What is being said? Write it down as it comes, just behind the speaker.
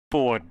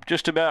Forward,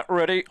 just about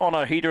ready on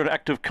a heater and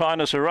active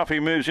kindness. A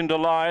roughie moves into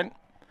line.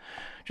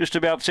 Just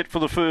about set for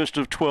the first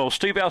of 12.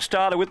 Steve, our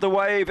starter, with the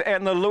wave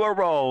and the lure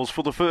rolls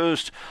for the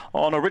first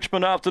on a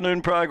Richmond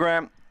afternoon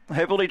program.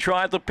 Heavily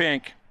tried the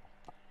pink.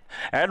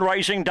 And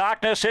racing,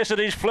 Dark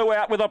Necessities flew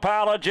out with a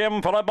Parlour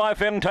Gem, followed by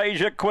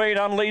Fantasia Queen,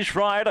 Unleashed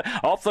Ride.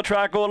 Off the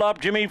track, All Up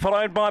Jimmy,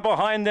 followed by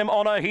behind them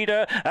on a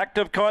heater.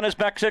 Active Kindness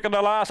back second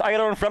to last,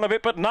 Ayla in front of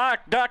it, but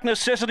Dark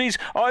Necessities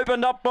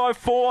opened up by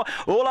 4.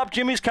 All Up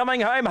Jimmy's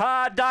coming home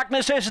hard. Dark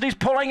Necessities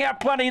pulling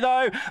out plenty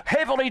though.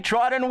 Heavily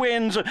tried and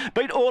wins.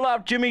 Beat All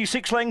Up Jimmy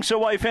 6 lengths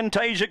away.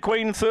 Fantasia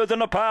Queen third,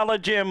 then a Parlour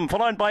Gem,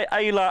 followed by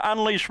Ayla,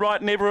 Unleashed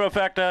Ride, Never a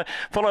Factor,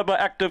 followed by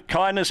Active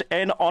Kindness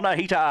and on a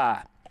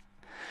heater.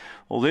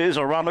 Well, there's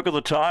a run. Look at the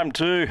time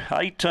too.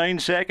 18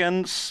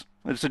 seconds.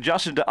 It's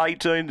adjusted to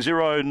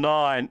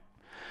 18.09.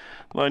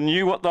 They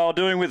knew what they were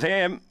doing with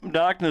him.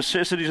 Dark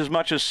Necessities as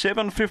much as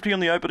 $7.50 on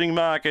the opening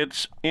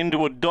markets into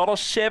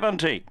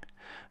 $1.70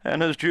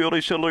 and has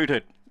duly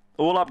saluted.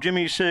 All Up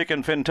Jimmy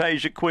second,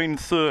 Fantasia Queen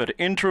third.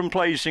 Interim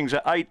placings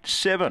are 8,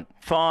 7,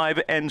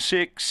 5 and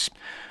 6.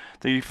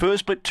 The first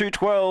split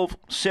 2:12,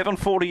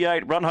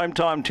 7:48, run home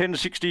time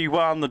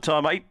 10:61, the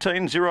time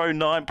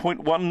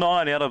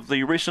 18.09.19 out of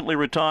the recently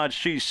retired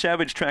She's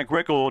Savage track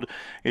record.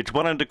 It's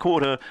 1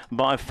 1/4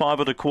 by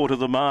 5 1/4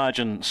 the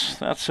margins.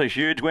 That's a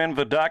huge win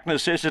for Dark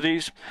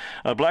Necessities.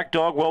 A Black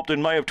Dog whelped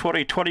in May of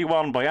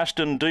 2021 by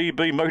Aston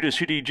DB Motor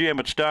City Gem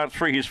at start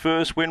 3, his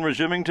first win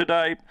resuming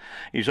today.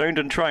 He's owned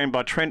and trained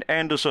by Trent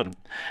Anderson.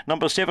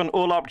 Number 7,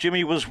 All Up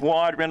Jimmy was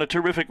wide, ran a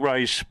terrific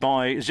race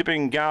by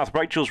Zipping Garth,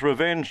 Rachel's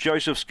Revenge,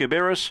 Joseph Skibberis,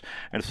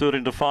 and third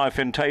into 5,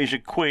 Fantasia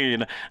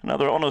Queen.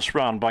 Another honest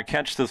run by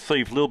Catch the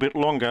Thief, a little bit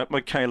longer,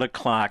 Michaela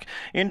Clark.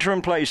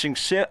 Interim placing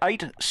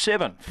 8,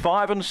 7,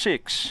 5 and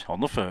 6 on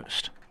the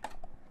first.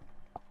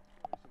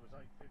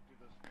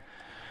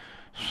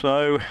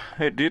 So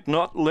it did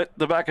not let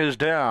the backers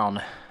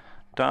down.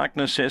 Dark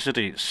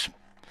Necessities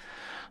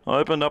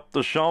opened up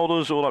the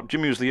shoulders. All Up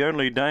Jimmy was the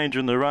only danger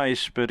in the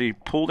race, but he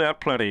pulled out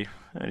plenty.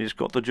 And he's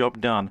got the job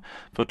done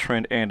for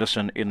Trent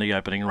Anderson in the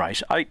opening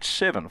race. 8,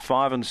 7,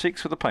 5 and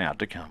 6 for the payout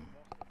to come.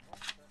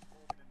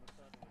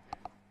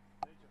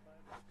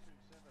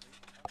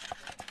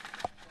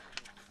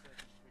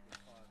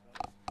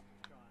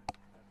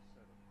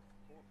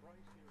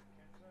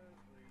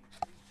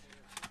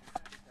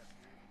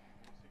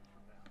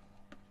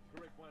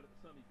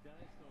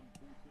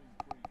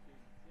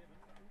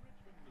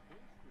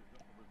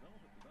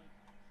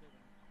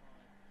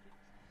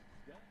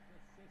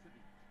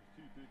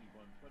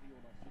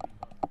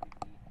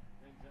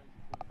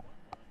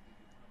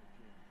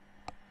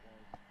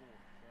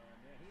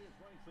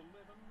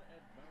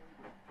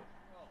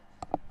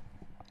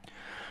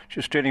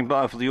 Just standing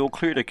by for the all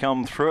clear to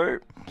come through.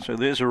 So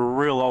there's a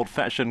real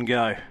old-fashioned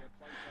go.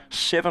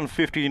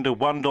 $7.50 into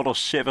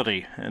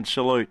 $1.70 and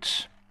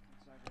salutes.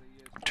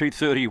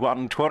 230,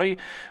 120,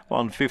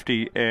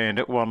 150 and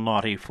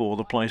 190 for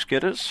the place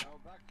getters.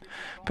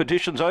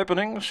 Petitions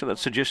opening, so that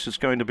suggests it's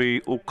going to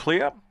be all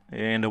clear,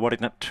 and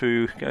waiting that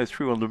to go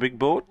through on the big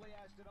board.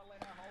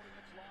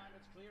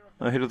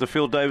 Ahead of the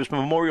Phil Davis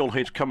Memorial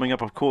heats coming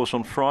up, of course,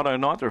 on Friday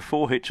night. There are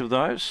 4 heats of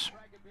those.